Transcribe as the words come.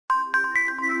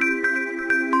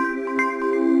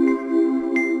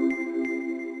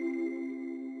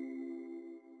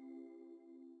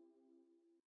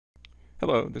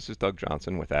Hello, this is Doug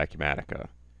Johnson with Acumatica.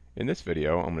 In this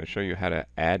video, I'm going to show you how to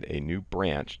add a new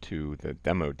branch to the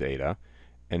demo data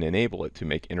and enable it to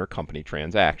make intercompany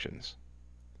transactions.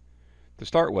 To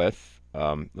start with,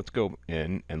 let's go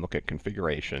in and look at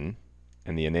configuration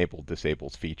and the enable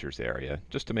disables features area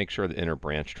just to make sure the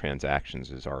interbranch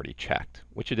transactions is already checked,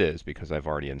 which it is because I've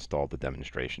already installed the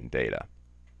demonstration data.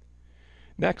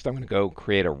 Next, I'm going to go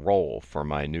create a role for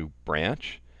my new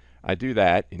branch. I do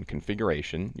that in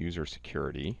Configuration, User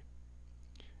Security,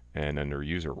 and under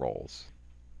User Roles.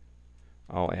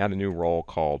 I'll add a new role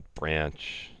called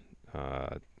Branch,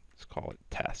 let's call it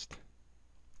Test.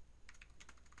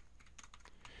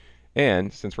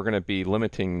 And since we're going to be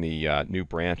limiting the new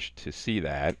branch to see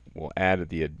that, we'll add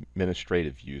the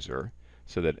administrative user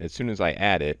so that as soon as I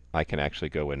add it, I can actually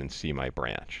go in and see my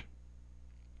branch.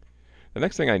 The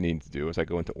next thing I need to do is I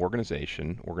go into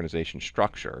Organization, Organization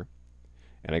Structure,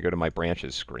 and I go to my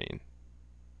branches screen.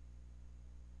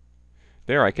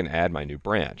 There I can add my new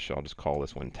branch. I'll just call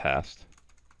this one Test.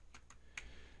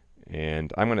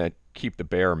 And I'm going to keep the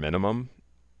bare minimum.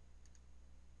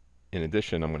 In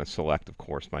addition, I'm going to select, of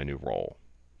course, my new role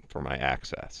for my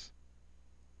access.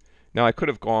 Now I could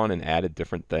have gone and added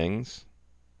different things,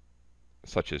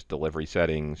 such as delivery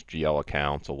settings, GL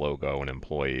accounts, a logo, and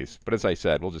employees. But as I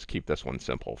said, we'll just keep this one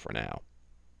simple for now.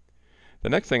 The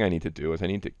next thing I need to do is I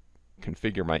need to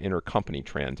configure my intercompany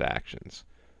transactions.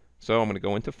 So I'm going to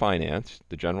go into Finance,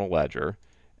 the General Ledger,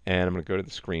 and I'm going to go to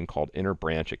the screen called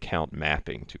Interbranch Account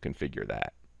Mapping to configure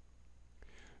that.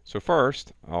 So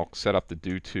first, I'll set up the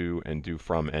due to and due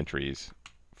from entries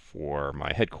for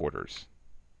my headquarters.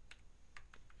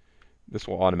 This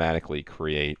will automatically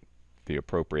create the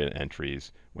appropriate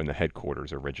entries when the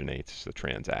headquarters originates the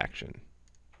transaction.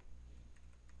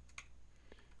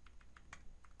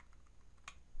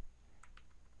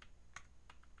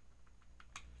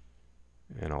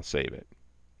 And I'll save it.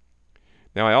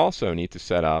 Now I also need to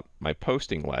set up my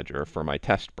posting ledger for my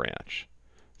test branch.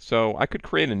 So I could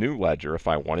create a new ledger if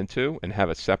I wanted to and have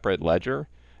a separate ledger.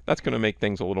 That's going to make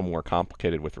things a little more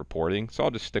complicated with reporting, so I'll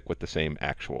just stick with the same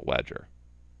actual ledger.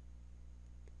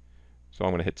 So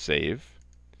I'm going to hit Save.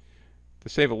 To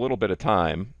save a little bit of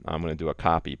time, I'm going to do a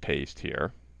copy paste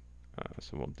here.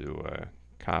 So we'll do a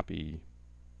copy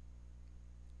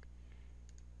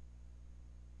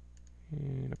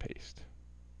and a paste.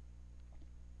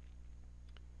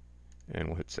 And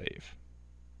we'll hit Save.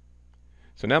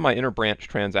 So now my interbranch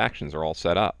transactions are all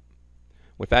set up.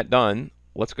 With that done,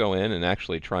 let's go in and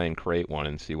actually try and create one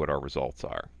and see what our results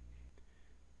are.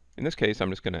 In this case, I'm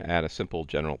just going to add a simple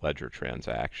general ledger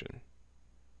transaction.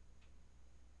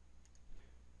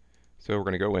 So we're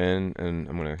going to go in and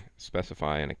I'm going to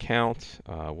specify an account.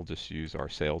 We'll just use our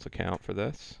sales account for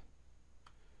this.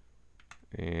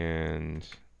 And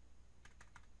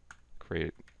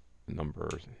create a number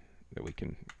that we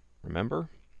can remember.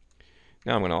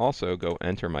 Now I'm going to also go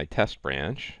enter my test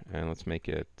branch, and let's make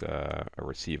it a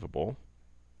receivable.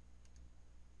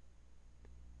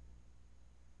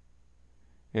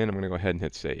 And I'm going to go ahead and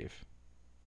hit Save.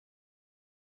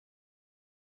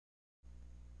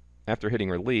 After hitting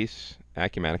Release,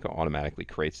 Acumatica automatically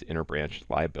creates the interbranch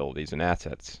liabilities and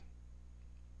assets.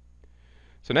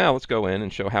 So now let's go in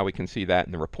and show how we can see that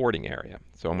in the reporting area.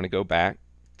 So I'm going to go back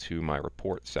to my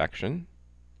report section.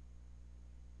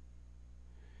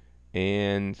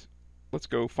 And let's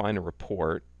go find a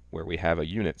report where we have a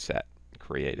unit set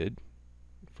created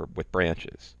with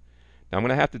branches. Now I'm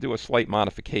going to have to do a slight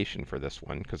modification for this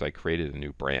one because I created a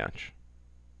new branch.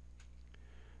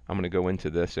 I'm going to go into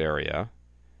this area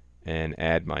and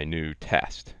add my new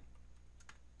test.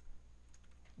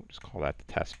 We'll just call that the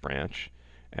test branch.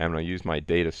 And I'm going to use my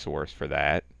data source for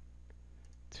that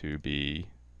to be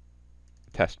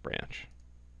the test branch.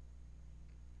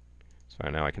 So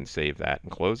now I can save that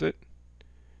and close it.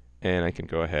 And I can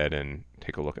go ahead and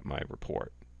take a look at my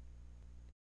report.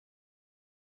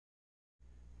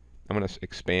 I'm going to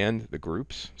expand the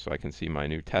groups so I can see my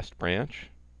new test branch.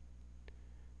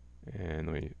 And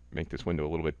let me make this window a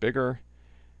little bit bigger.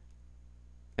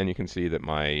 And you can see that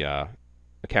my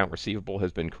account receivable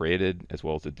has been created, as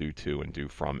well as the due to and due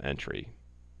from entry.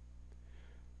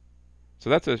 So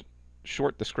that's a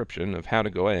short description of how to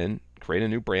go in, create a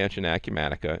new branch in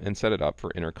Acumatica, and set it up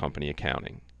for intercompany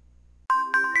accounting.